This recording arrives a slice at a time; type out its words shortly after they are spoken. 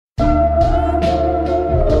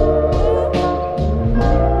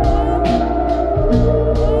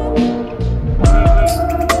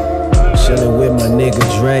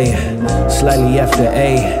after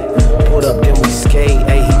A. Pulled up, then we skate.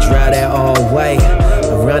 Ayy, he drive that all way.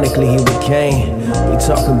 Ironically, he became. We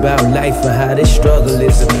talking about life and how this struggle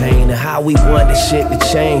is a pain, and how we want this shit to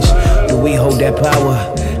change. Do we hold that power?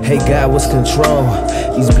 Hey God, what's control?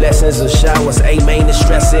 These blessings are showers. Amen, the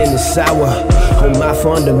stress in the sour. On my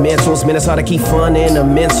fundamentals, man, it's hard to keep fun in the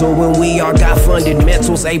mental when we all got funded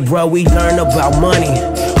mentals. Hey bro, we learn about money.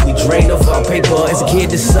 We drain of our paper. As a kid,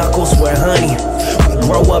 the suckles were honey. We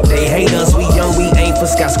grow up, they hate us. We young, we aim for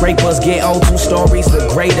skyscrapers. Get old, 2 stories, the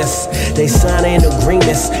greatest. They sign in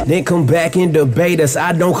agreements, then come back and debate us.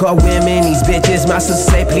 I don't call women these bitches. My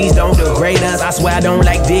sister say, please don't degrade us. I swear I don't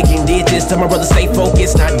like digging ditches. Tell my brother stay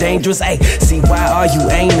focused, not dangerous. Hey, see, why are you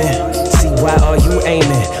aiming? See, why are you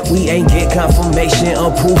aiming? We ain't get confirmation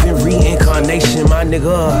of proving reincarnation, my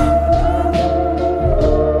nigga.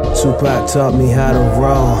 Tupac taught me how to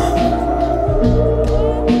roll.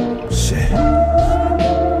 Shit.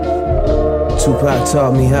 Tupac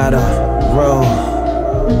taught me how to roll.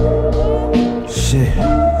 Shit.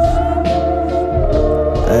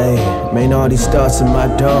 Hey, man, all these thoughts in my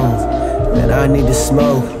dome. Man, I need to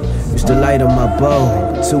smoke. Used to light on my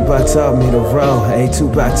bowl. Tupac taught me to roll. Hey,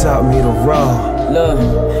 Tupac taught me to roll.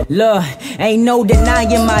 Look, ain't no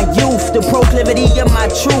denying my youth, the proclivity of my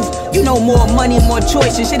truth. You know, more money, more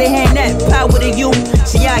choices, should they hand that power to you?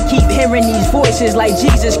 See, I keep hearing these voices like,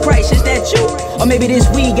 Jesus Christ, is that you? Or maybe this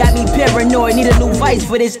weed got me paranoid, need a new vice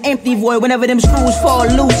for this empty void. Whenever them screws fall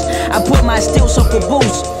loose, I put my stilts up for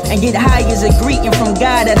boost and get high as a greeting from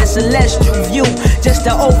God at a celestial view, just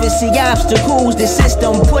to oversee obstacles the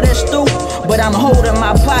system put us through. But I'm holding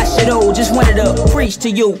my posture though, just wanted to preach to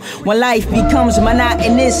you. When life becomes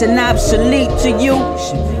monotonous and obsolete to you,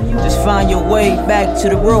 just find your way back to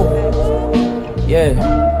the root. Yeah,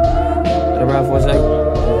 the right voice, like,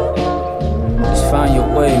 just find your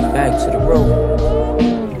way back to the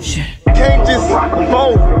root. Shit. You can't just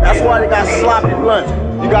fold. That's why they got sloppy blunts.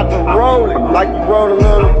 You got to roll it like you roll a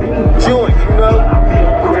little joint, you know?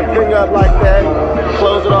 Put your finger up like that,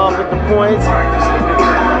 close it off at the points.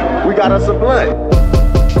 We got us a blunt.